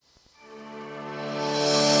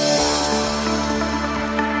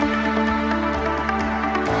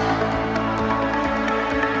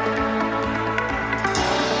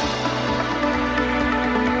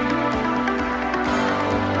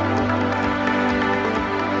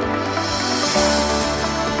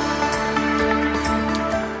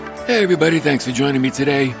Hey everybody, thanks for joining me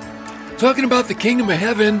today. Talking about the kingdom of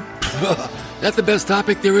heaven. That's the best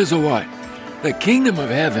topic there is or what? The kingdom of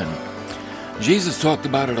heaven. Jesus talked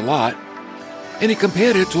about it a lot, and he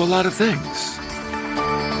compared it to a lot of things.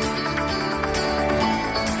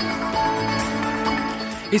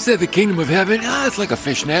 He said the kingdom of heaven, it's like a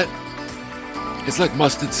fishnet. It's like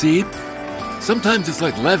mustard seed. Sometimes it's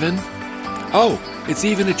like leaven. Oh, it's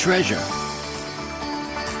even a treasure.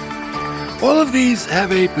 All of these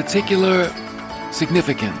have a particular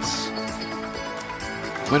significance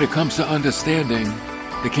when it comes to understanding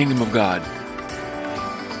the kingdom of God.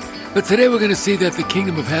 But today we're going to see that the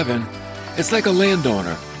kingdom of heaven is like a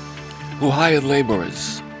landowner who hired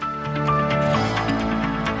laborers.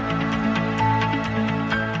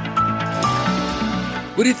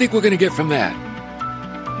 What do you think we're going to get from that?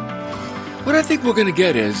 What I think we're going to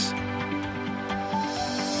get is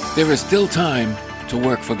there is still time to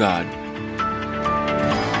work for God.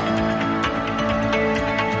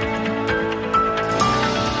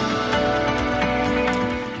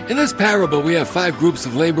 In this parable, we have 5 groups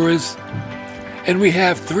of laborers, and we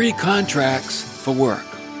have 3 contracts for work.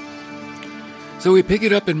 So we pick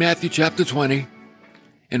it up in Matthew chapter 20,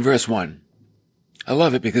 in verse 1. I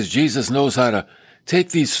love it because Jesus knows how to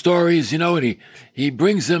take these stories, and he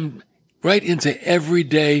brings them right into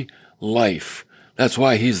everyday life. That's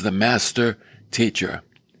why he's the master teacher.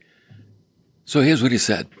 So here's what he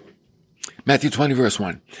said. Matthew 20, verse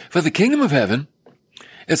 1. For the kingdom of heaven,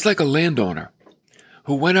 it's like a landowner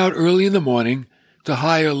who went out early in the morning to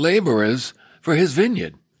hire laborers for his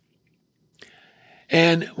vineyard.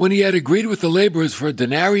 And when he had agreed with the laborers for a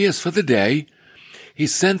denarius for the day, he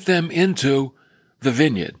sent them into the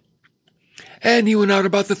vineyard. And he went out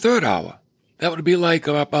about the 3rd hour. That would be like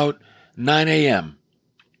about 9 a.m.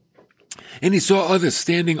 And he saw others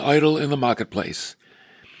standing idle in the marketplace.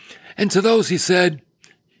 And to those he said,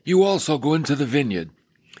 you also go into the vineyard,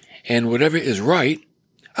 and whatever is right,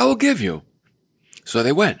 I will give you. So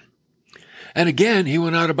they went. And again, he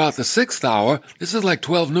went out about the 6th hour. This is like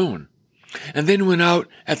 12 noon. And then went out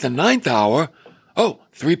at the 9th hour,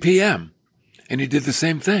 3 p.m. And he did the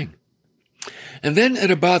same thing. And then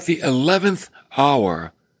at about the 11th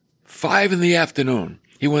hour, 5 in the afternoon,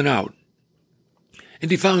 he went out.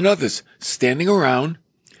 And he found others standing around.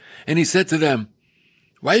 And he said to them,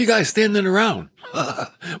 why are you guys standing around?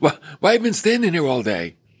 Why have you been standing here all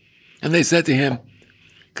day? And they said to him,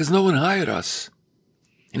 because no one hired us.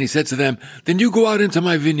 And he said to them, then you go out into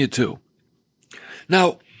my vineyard too.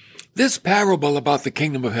 Now, this parable about the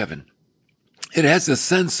kingdom of heaven, it has a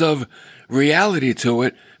sense of reality to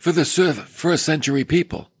it for the first century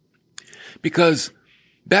people. Because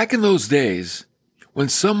back in those days, when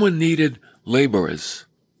someone needed laborers,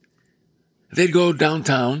 they'd go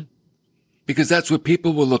downtown, because that's where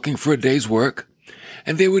people were looking for a day's work,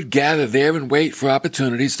 and they would gather there and wait for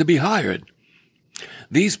opportunities to be hired.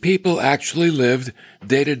 These people actually lived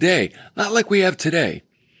day to day, not like we have today.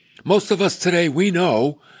 Most of us today, we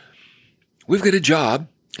know we've got a job,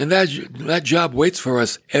 and that job waits for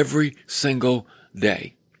us every single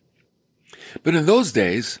day. But in those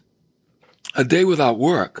days, a day without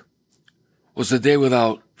work was a day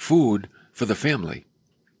without food for the family.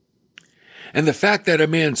 And the fact that a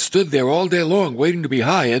man stood there all day long waiting to be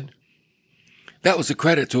hired, that was a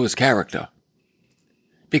credit to his character.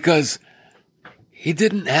 Because he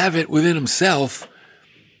didn't have it within himself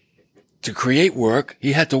to create work.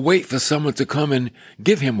 He had to wait for someone to come and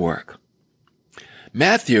give him work.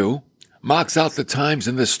 Matthew marks out the times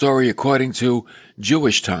in this story according to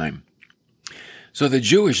Jewish time. So the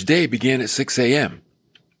Jewish day began at 6 a.m.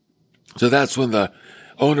 So that's when the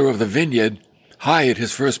owner of the vineyard hired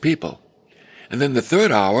his first people. And then the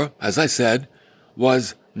 3rd hour, as I said,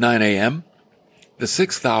 was 9 a.m., the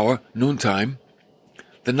 6th hour, noontime,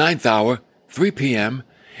 the 9th hour, 3 p.m.,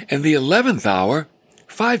 and the 11th hour,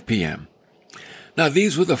 5 p.m. Now,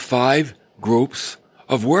 these were the 5 groups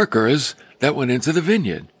of workers that went into the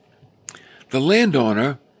vineyard. The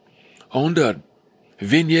landowner owned a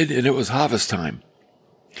vineyard, and it was harvest time.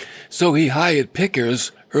 So he hired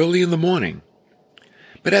pickers early in the morning.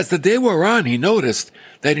 But as the day wore on, he noticed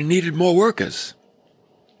that he needed more workers.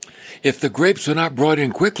 If the grapes were not brought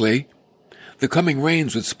in quickly, the coming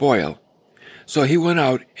rains would spoil. So he went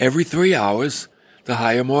out every 3 hours to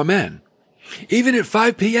hire more men. Even at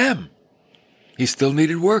 5 p.m., he still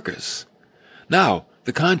needed workers. Now,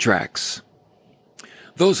 the contracts.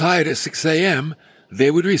 Those hired at 6 a.m.,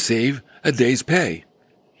 they would receive a day's pay,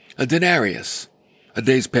 a denarius, a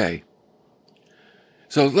day's pay.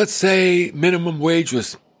 So let's say minimum wage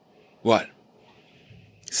was, what?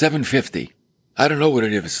 $7.50. I don't know what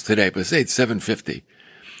it is today, but say it's $7.50.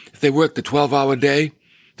 If they worked a 12-hour day,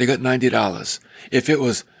 they got $90. If it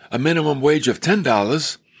was a minimum wage of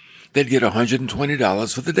 $10, they'd get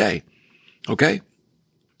 $120 for the day. Okay?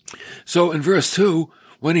 So in verse 2,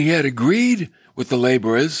 when he had agreed with the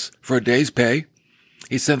laborers for a day's pay,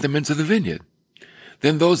 he sent them into the vineyard.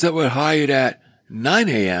 Then those that were hired at 9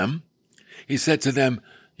 a.m., he said to them,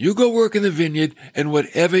 you go work in the vineyard, and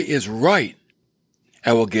whatever is right,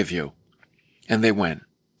 I will give you. And they went.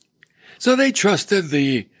 So they trusted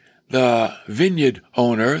the vineyard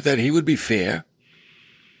owner that he would be fair.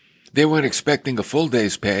 They weren't expecting a full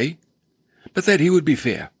day's pay, but that he would be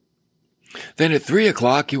fair. Then at 3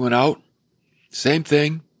 o'clock, he went out. Same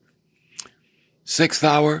thing. 6th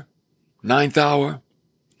hour, 9th hour.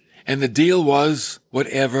 And the deal was,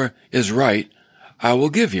 whatever is right, I will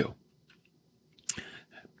give you.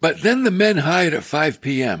 But then the men hired at 5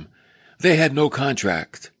 p.m., they had no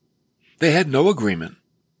contract. They had no agreement.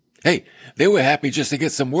 Hey, they were happy just to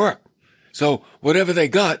get some work. So whatever they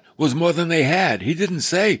got was more than they had. He didn't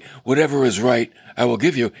say, whatever is right, I will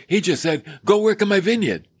give you. He just said, go work in my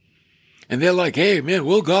vineyard. And they're like, hey, man,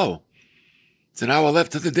 we'll go. It's an hour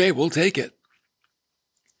left of the day. We'll take it.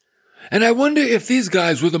 And I wonder if these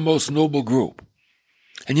guys were the most noble group.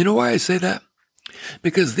 And you know why I say that?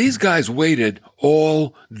 Because these guys waited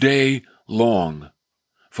all day long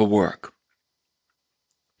for work.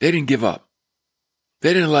 They didn't give up.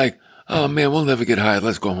 They didn't like, oh man, we'll never get hired.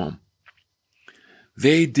 Let's go home.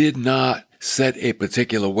 They did not set a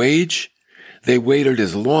particular wage. They waited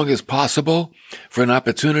as long as possible for an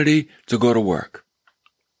opportunity to go to work.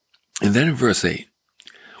 And then in verse 8,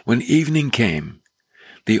 when evening came,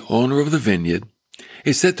 the owner of the vineyard,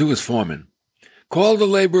 he said to his foreman, call the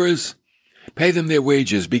laborers, pay them their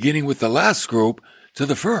wages, beginning with the last group to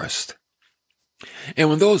the first. And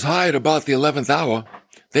when those hired about the 11th hour,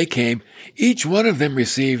 they came, each one of them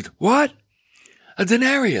received, what? A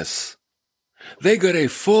denarius. They got a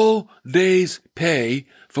full day's pay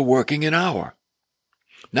for working an hour.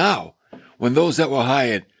 Now, when those that were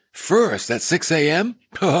hired first at 6 a.m.,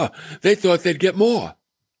 they thought they'd get more.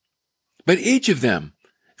 But each of them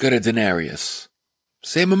got a denarius.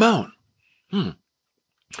 Same amount.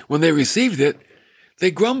 When they received it,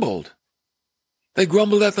 they grumbled. They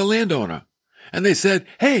grumbled at the landowner. And they said,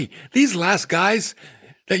 hey, these last guys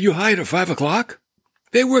that you hired at 5 o'clock,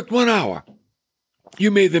 they worked 1 hour. You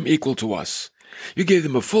made them equal to us. You gave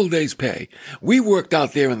them a full day's pay. We worked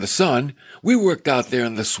out there in the sun. We worked out there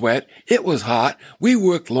in the sweat. It was hot. We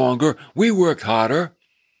worked longer. We worked harder.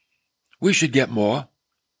 We should get more.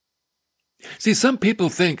 See, some people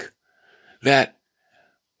think that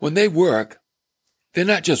when they work, they're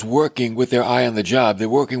not just working with their eye on the job. They're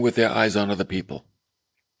working with their eyes on other people.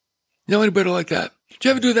 You know anybody like that? Did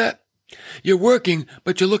you ever do that? You're working,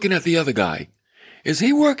 but you're looking at the other guy. Is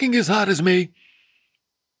he working as hard as me?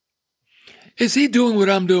 Is he doing what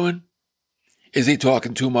I'm doing? Is he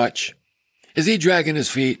talking too much? Is he dragging his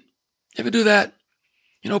feet? You ever do that?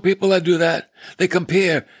 You know, people that do that, they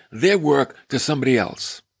compare their work to somebody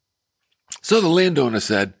else. So the landowner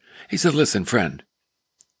said, listen, friend,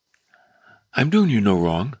 I'm doing you no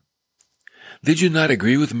wrong. Did you not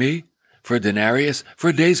agree with me for a denarius, for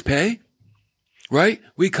a day's pay? Right?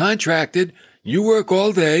 We contracted, you work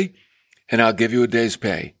all day, and I'll give you a day's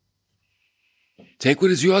pay. Take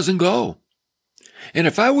what is yours and go. And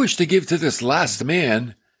if I wish to give to this last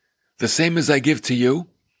man the same as I give to you,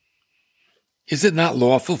 is it not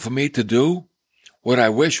lawful for me to do what I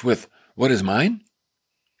wish with what is mine?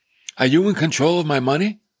 Are you in control of my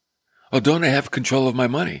money? Or don't I have control of my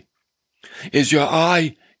money? Is your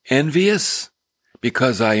eye envious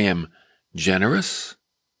because I am generous?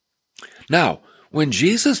 Now, when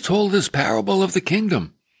Jesus told this parable of the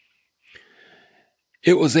kingdom,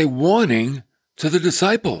 it was a warning to the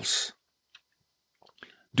disciples.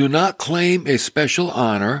 Do not claim a special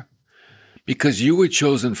honor because you were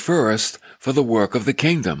chosen first for the work of the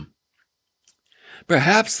kingdom.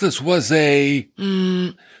 Perhaps this was a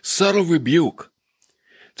subtle rebuke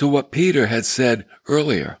to what Peter had said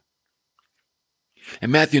earlier.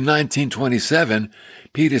 In Matthew 19:27,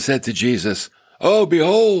 Peter said to Jesus, "Oh,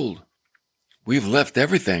 behold, we've left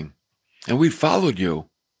everything, and we've followed you.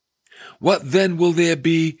 What then will there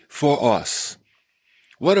be for us?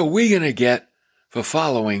 What are we going to get for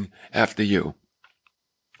following after you?"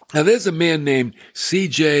 Now, there's a man named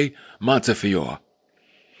C.J. Montefiore.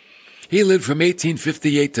 He lived from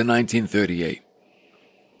 1858 to 1938.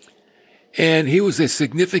 And he was a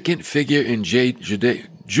significant figure in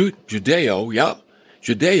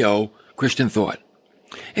Judeo-Christian thought.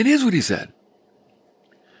 And here's what he said.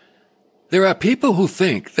 There are people who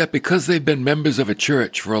think that because they've been members of a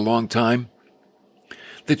church for a long time,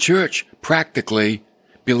 the church practically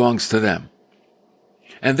belongs to them.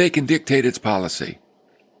 and they can dictate its policy.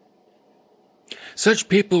 Such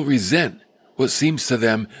people resent what seems to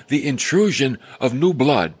them the intrusion of new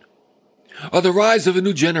blood, or the rise of a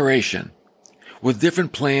new generation with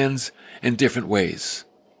different plans and different ways.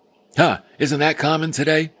 Isn't that common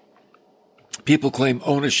today? People claim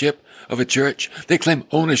ownership of a church. They claim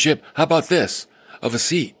ownership, how about this, of a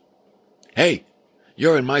seat. Hey,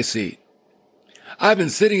 you're in my seat. I've been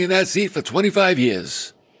sitting in that seat for 25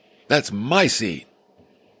 years. That's my seat.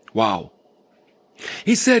 Wow.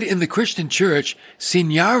 He said in the Christian church,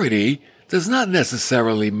 seniority does not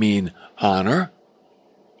necessarily mean honor.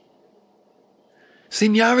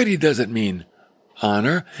 Seniority doesn't mean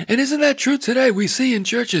honor. And isn't that true today? We see in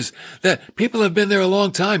churches that people have been there a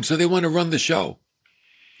long time, so they want to run the show.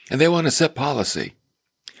 And they want to set policy.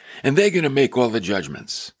 And they're going to make all the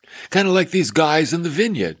judgments. Kind of like these guys in the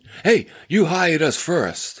vineyard. Hey, you hired us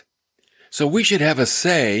first, so we should have a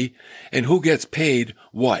say in who gets paid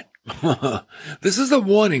what. This is a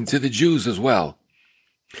warning to the Jews as well.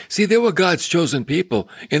 See, they were God's chosen people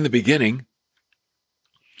in the beginning,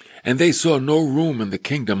 and they saw no room in the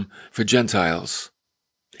kingdom for Gentiles.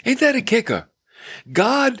 Ain't that a kicker?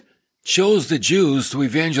 God chose the Jews to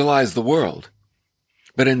evangelize the world,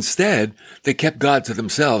 but instead they kept God to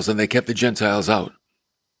themselves and they kept the Gentiles out.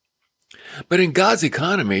 But in God's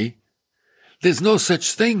economy, there's no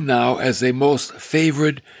such thing now as a most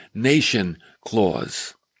favored nation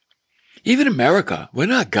clause. Even America, we're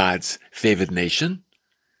not God's favored nation.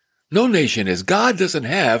 No nation is. God doesn't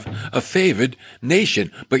have a favored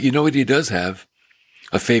nation. But you know what he does have?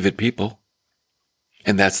 A favored people.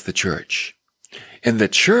 And that's the church. And the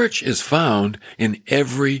church is found in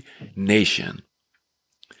every nation.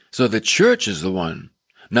 So the church is the one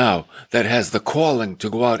now that has the calling to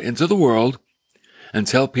go out into the world and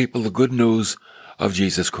tell people the good news of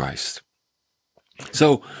Jesus Christ.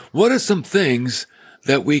 So what are some things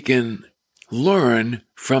that we can learn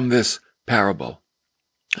from this parable?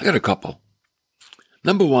 I got a couple.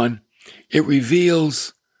 Number one, it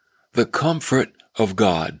reveals the comfort of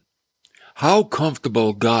God. How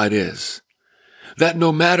comfortable God is. That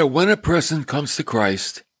no matter when a person comes to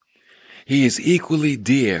Christ, he is equally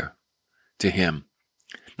dear to him.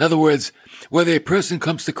 In other words, whether a person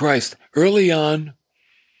comes to Christ early on,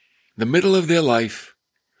 the middle of their life,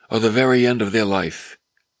 or the very end of their life,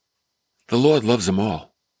 the Lord loves them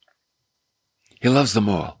all. He loves them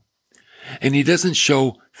all. And he doesn't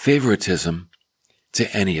show favoritism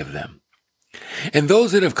to any of them. And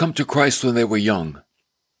those that have come to Christ when they were young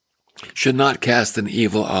should not cast an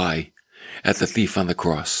evil eye at the thief on the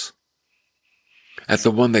cross, at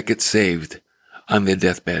the one that gets saved on their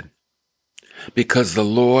deathbed, because the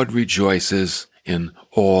Lord rejoices in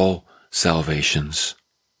all salvations.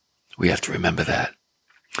 We have to remember that.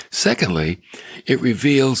 Secondly, it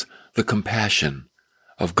reveals the compassion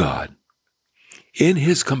of God. In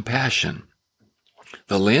his compassion,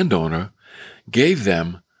 the landowner gave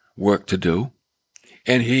them work to do,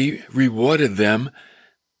 and he rewarded them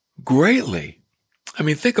greatly. I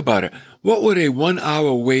mean, think about it. What would a 1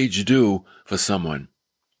 hour wage do for someone?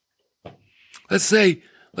 Let's say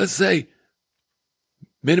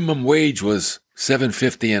minimum wage was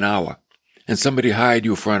 $7.50 an hour, and somebody hired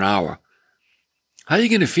you for an hour. How are you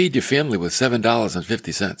going to feed your family with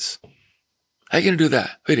 $7.50? How are you going to do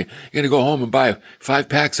that? You're going to go home and buy 5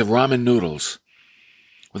 packs of ramen noodles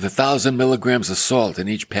with 1,000 milligrams of salt in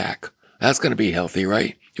each pack. That's going to be healthy,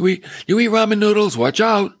 right? You eat ramen noodles, watch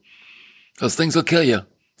out. Those things will kill you.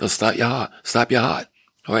 They'll stop your heart.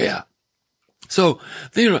 Oh, yeah. So,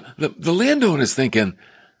 the landowner's thinking,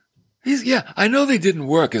 I know they didn't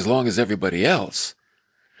work as long as everybody else,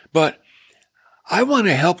 but I want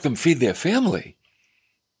to help them feed their family.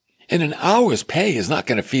 And an hour's pay is not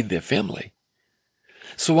going to feed their family.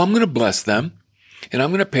 So I'm going to bless them, and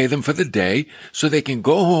I'm going to pay them for the day so they can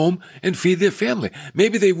go home and feed their family.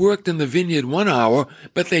 Maybe they worked in the vineyard 1 hour,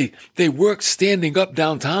 but they worked standing up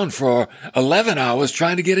downtown for 11 hours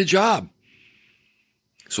trying to get a job.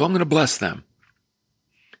 So I'm going to bless them.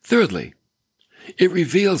 Thirdly, it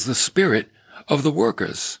reveals the spirit of the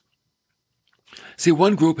workers. See,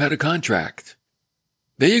 one group had a contract.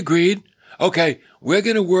 They agreed, okay, we're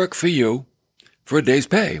going to work for you for a day's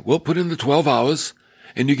pay. We'll put in the 12 hours,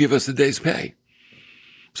 and you give us a day's pay.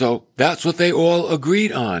 So that's what they all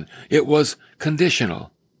agreed on. It was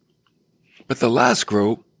conditional. But the last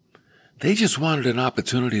group, they just wanted an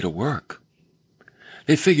opportunity to work.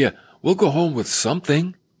 They figure, we'll go home with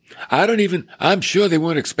something. I'm sure they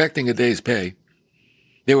weren't expecting a day's pay.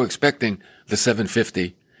 They were expecting the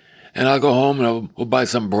 $7.50. And I'll go home and we'll buy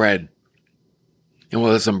some bread. And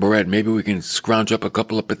we'll have some bread. Maybe we can scrounge up a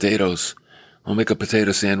couple of potatoes. I'll make a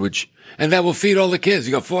potato sandwich, and that will feed all the kids.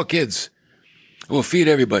 You got 4 kids. It will feed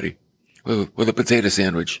everybody with a potato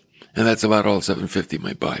sandwich, and that's about all $7.50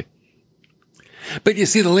 might buy. But you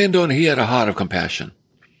see, the landowner, he had a heart of compassion.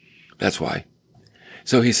 That's why.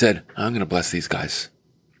 So he said, I'm going to bless these guys.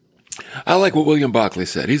 I like what William Barclay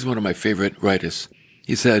said. He's one of my favorite writers.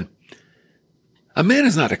 He said, a man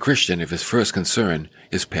is not a Christian if his first concern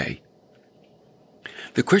is pay.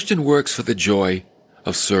 The Christian works for the joy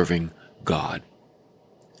of serving God.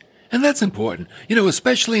 And that's important.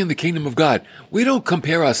 Especially in the kingdom of God, we don't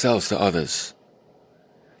compare ourselves to others.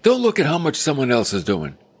 Don't look at how much someone else is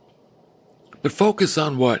doing, but focus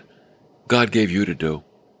on what God gave you to do.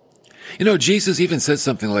 Jesus even said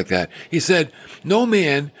something like that. He said, no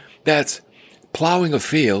man that's plowing a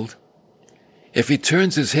field, if he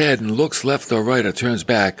turns his head and looks left or right or turns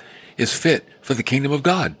back, is fit for the kingdom of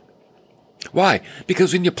God. Why?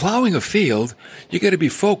 Because when you're plowing a field, you got to be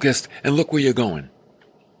focused and look where you're going.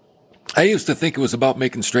 I used to think it was about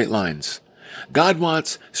making straight lines. God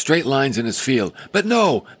wants straight lines in his field. But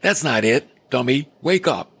no, that's not it, dummy. Wake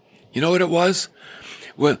up. You know what it was?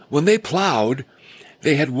 When they plowed,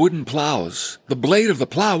 they had wooden plows. The blade of the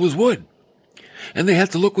plow was wood. And they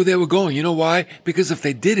had to look where they were going. You know why? Because if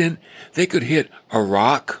they didn't, they could hit a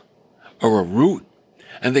rock or a root,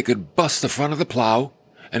 and they could bust the front of the plow,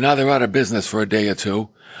 and now they're out of business for a day or two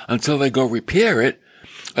until they go repair it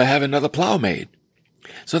or have another plow made.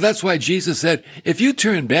 So that's why Jesus said, if you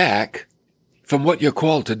turn back from what you're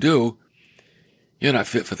called to do, you're not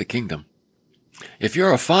fit for the kingdom. If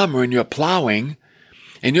you're a farmer and you're plowing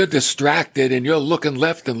and you're distracted and you're looking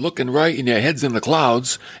left and looking right and your head's in the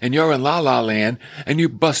clouds and you're in la-la land and you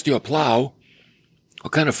bust your plow,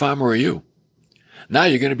 what kind of farmer are you? Now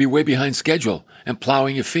you're going to be way behind schedule and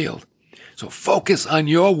plowing your field. So focus on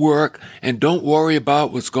your work and don't worry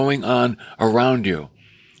about what's going on around you.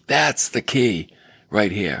 That's the key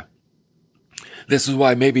right here. This is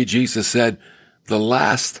why maybe Jesus said, the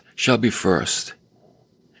last shall be first,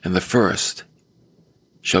 and the first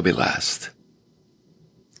shall be last.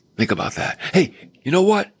 Think about that. Hey, you know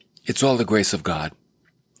what? It's all the grace of God.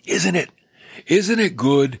 Isn't it? Isn't it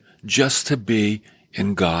good just to be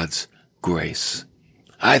in God's grace?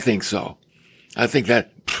 I think so. I think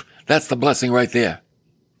that's the blessing right there.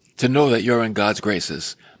 To know that you're in God's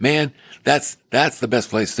graces. Man, that's the best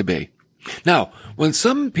place to be. Now, when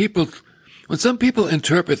some people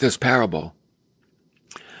interpret this parable,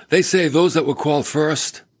 they say those that were called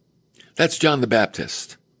first, that's John the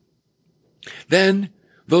Baptist. Then,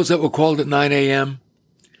 those that were called at 9 a.m.,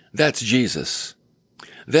 that's Jesus.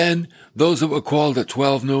 Then, those that were called at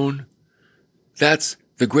 12 noon, that's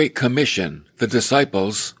the Great Commission, the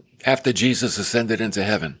disciples, after Jesus ascended into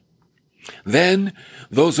heaven. Then,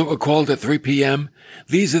 those that were called at 3 p.m.,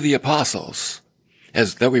 these are the apostles,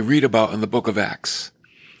 that we read about in the book of Acts.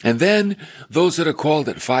 And then, those that are called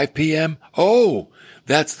at 5 p.m.,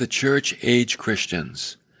 that's the church age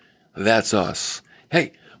Christians. That's us.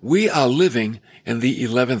 Hey, we are living in the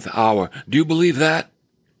 11th hour. Do you believe that?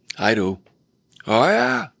 I do. Oh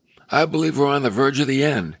yeah, I believe we're on the verge of the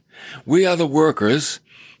end. We are the workers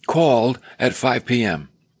called at 5 p.m.,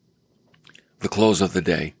 the close of the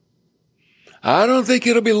day. I don't think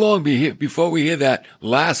it'll be long before we hear that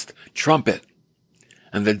last trumpet.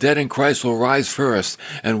 And the dead in Christ will rise first,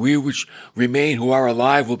 and we which remain who are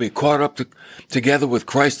alive will be caught up together with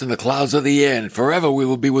Christ in the clouds of the air, and forever we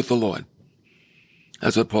will be with the Lord.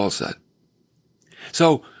 That's what Paul said.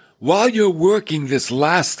 So, while you're working this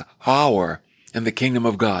last hour in the kingdom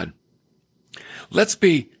of God, let's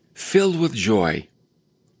be filled with joy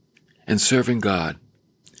in serving God,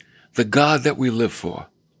 the God that we live for.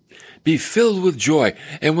 Be filled with joy.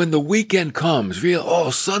 And when the weekend comes,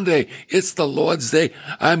 Sunday, it's the Lord's day.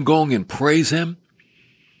 I'm going and praise him.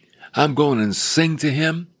 I'm going and sing to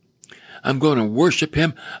him. I'm going to worship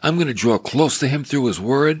him. I'm going to draw close to him through his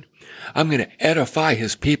word. I'm going to edify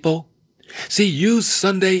his people. See, use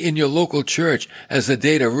Sunday in your local church as a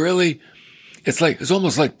day to really, it's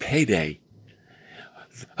almost like payday.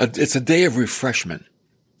 It's a day of refreshment.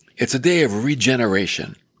 It's a day of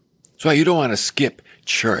regeneration. That's why you don't want to skip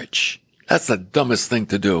church. That's the dumbest thing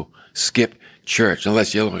to do. Skip church,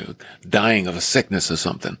 unless you're dying of a sickness or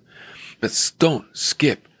something. But don't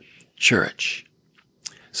skip church.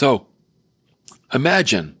 So,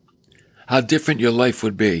 imagine how different your life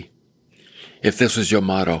would be if this was your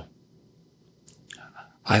motto.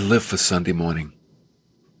 I live for Sunday morning.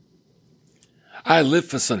 I live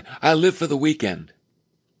for Sunday. I live for the weekend.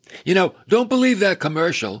 Don't believe that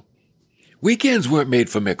commercial. Weekends weren't made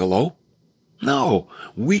for Michelob. No,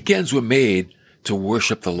 weekends were made to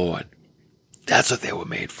worship the Lord. That's what they were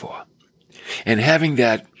made for. And having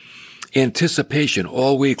that Anticipation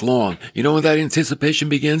all week long. You know when that anticipation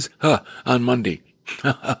begins? On Monday.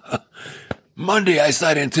 Monday, I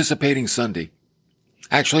start anticipating Sunday.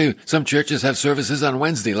 Actually, some churches have services on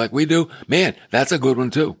Wednesday like we do. Man, that's a good one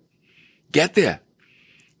too. Get there.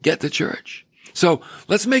 Get to church. So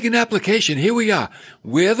let's make an application. Here we are.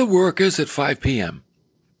 We're the workers at 5 p.m.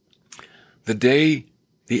 The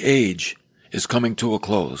age is coming to a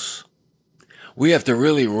close. We have to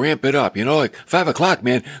really ramp it up. You know, like 5 o'clock,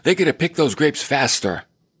 man, they could have picked those grapes faster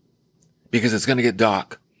because it's going to get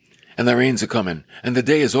dark and the rains are coming and the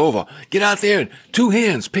day is over. Get out there and 2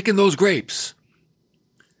 hands picking those grapes.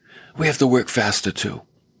 We have to work faster too.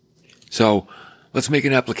 So let's make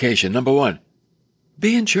an application. Number 1,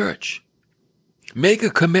 be in church. Make a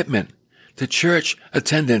commitment to church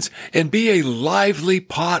attendance and be a lively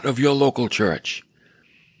part of your local church.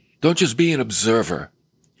 Don't just be an observer.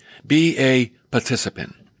 Be a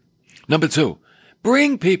participant. Number 2,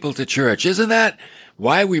 bring people to church. Isn't that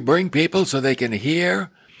why we bring people? So they can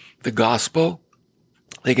hear the gospel.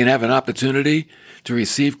 They can have an opportunity to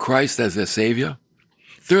receive Christ as their Savior.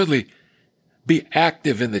 Thirdly, be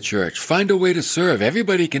active in the church. Find a way to serve.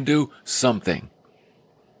 Everybody can do something.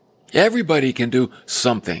 Everybody can do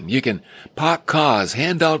something. You can park cars,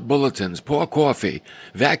 hand out bulletins, pour coffee,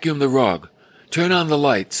 vacuum the rug, turn on the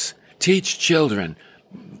lights, teach children.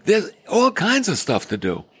 There's all kinds of stuff to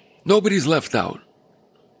do. Nobody's left out.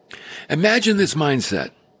 Imagine this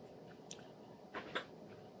mindset.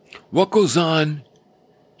 What goes on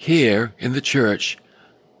here in the church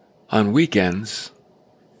on weekends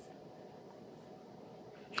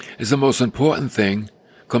is the most important thing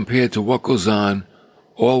compared to what goes on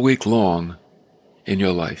all week long in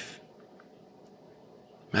your life.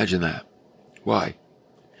 Imagine that. Why?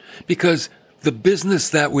 Because the business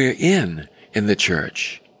that we're in the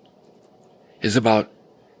church is about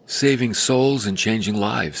saving souls and changing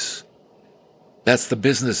lives. That's the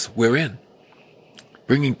business we're in.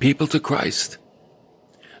 Bringing people to Christ.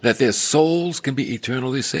 That their souls can be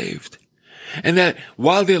eternally saved. And that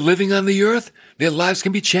while they're living on the earth, their lives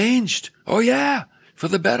can be changed. Oh yeah, for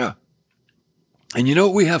the better. And you know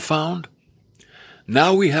what we have found?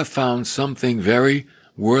 Now we have found something very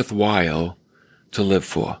worthwhile to live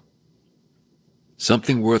for.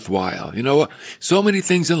 Something worthwhile. You know what? So many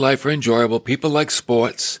things in life are enjoyable. People like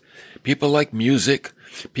sports. People like music.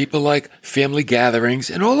 People like family gatherings.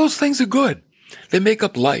 And all those things are good. They make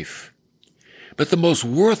up life. But the most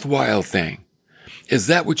worthwhile thing is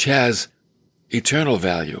that which has eternal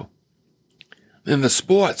value. And the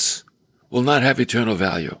sports will not have eternal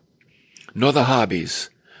value. Nor the hobbies,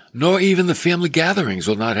 nor even the family gatherings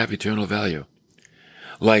will not have eternal value.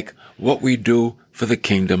 Like what we do for the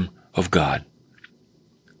kingdom of God.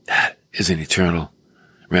 That is an eternal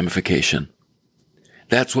ramification.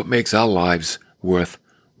 That's what makes our lives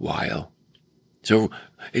worthwhile. So,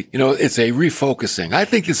 you know, it's a refocusing. I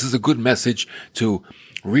think this is a good message to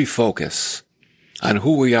refocus on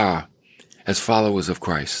who we are as followers of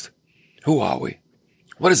Christ. Who are we?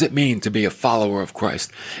 What does it mean to be a follower of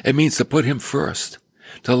Christ? It means to put him first,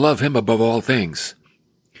 to love him above all things,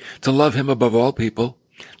 to love him above all people,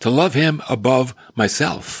 to love him above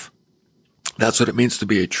myself. That's what it means to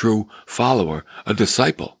be a true follower, a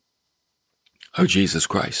disciple of Jesus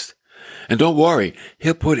Christ. And don't worry,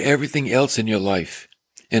 he'll put everything else in your life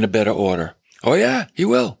in a better order. Oh yeah, he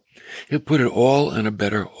will. He'll put it all in a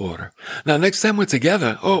better order. Now, next time we're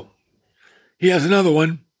together, he has another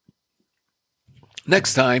one.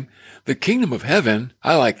 Next time, the kingdom of heaven,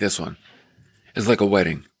 I like this one, is like a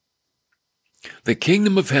wedding. The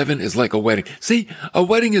kingdom of heaven is like a wedding. See, a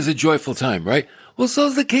wedding is a joyful time, right? Well, so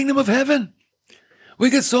is the kingdom of heaven.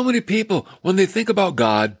 We get so many people, when they think about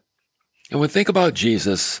God and when they think about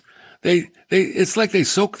Jesus, it's like they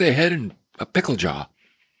soak their head in a pickle jar.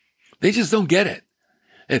 They just don't get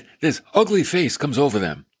it. This ugly face comes over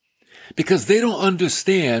them because they don't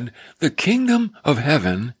understand the kingdom of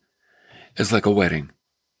heaven is like a wedding.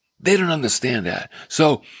 They don't understand that.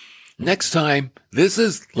 So next time,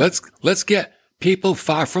 let's get people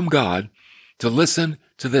far from God to listen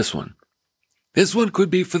to this one. This one could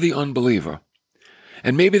be for the unbeliever.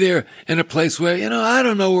 And maybe they're in a place where, I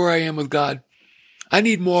don't know where I am with God. I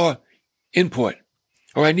need more input,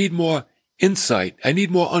 or I need more insight. I need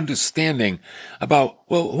more understanding about,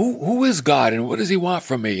 who is God and what does he want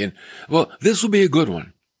from me? And this will be a good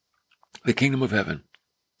one. The kingdom of heaven.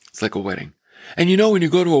 It's like a wedding. And when you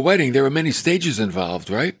go to a wedding, there are many stages involved,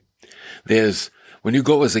 right? When you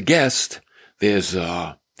go as a guest, there's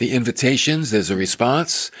the invitations, there's a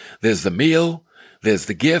response, there's the meal, there's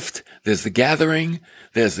the gift, there's the gathering,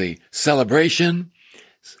 there's the celebration.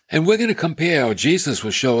 And we're going to compare, Jesus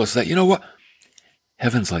will show us that,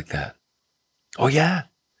 heaven's like that. Oh yeah,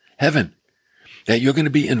 heaven. That you're going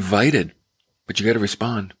to be invited, but you got to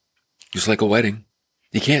respond. Just like a wedding.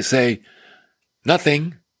 You can't say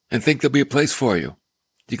nothing and think there'll be a place for you.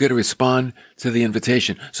 You got to respond to the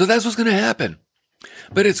invitation. So that's what's going to happen.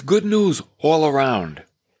 But it's good news all around.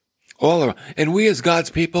 All around. And we as God's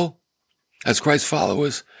people, as Christ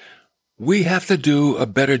followers, we have to do a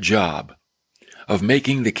better job of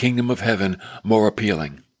making the kingdom of heaven more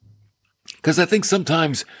appealing. Because I think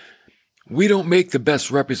sometimes we don't make the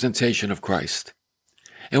best representation of Christ.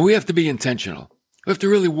 And we have to be intentional. We have to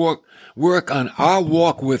really work on our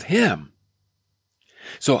walk with Him,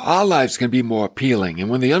 so our lives can be more appealing. And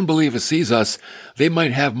when the unbeliever sees us, they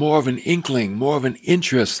might have more of an inkling, more of an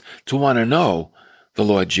interest to want to know the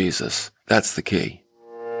Lord Jesus. That's the key.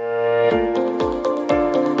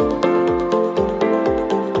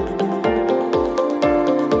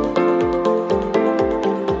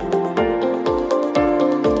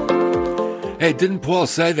 Hey, didn't Paul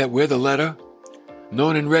say that we're the letter,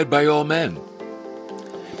 known and read by all men?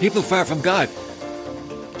 People far from God,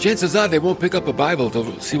 chances are they won't pick up a Bible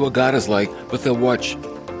to see what God is like, but they'll watch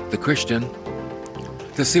the Christian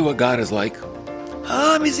to see what God is like. Oh,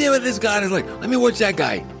 let me see what this God is like. Let me watch that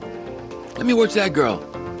guy. Let me watch that girl.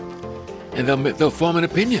 And they'll form an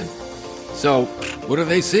opinion. So, what do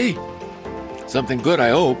they see? Something good, I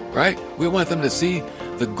hope, right? We want them to see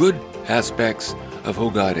the good aspects of who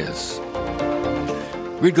God is.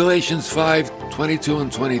 Read Galatians 5:22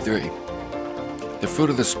 and 23. The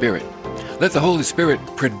fruit of the Spirit. Let the Holy Spirit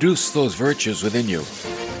produce those virtues within you.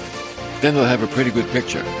 Then they'll have a pretty good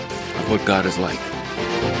picture of what God is like.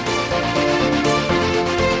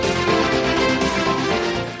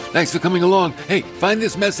 Thanks for coming along. Hey, find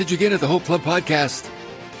this message again at the Hope Club Podcast.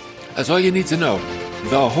 That's all you need to know.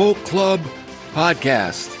 The Hope Club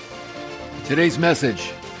Podcast. Today's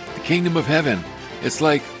message, the kingdom of heaven. It's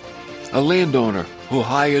like a landowner who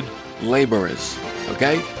hired laborers,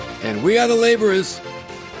 okay? And we are the laborers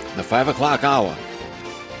in the 5 o'clock hour.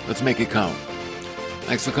 Let's make it count.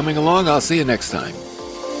 Thanks for coming along. I'll see you next time.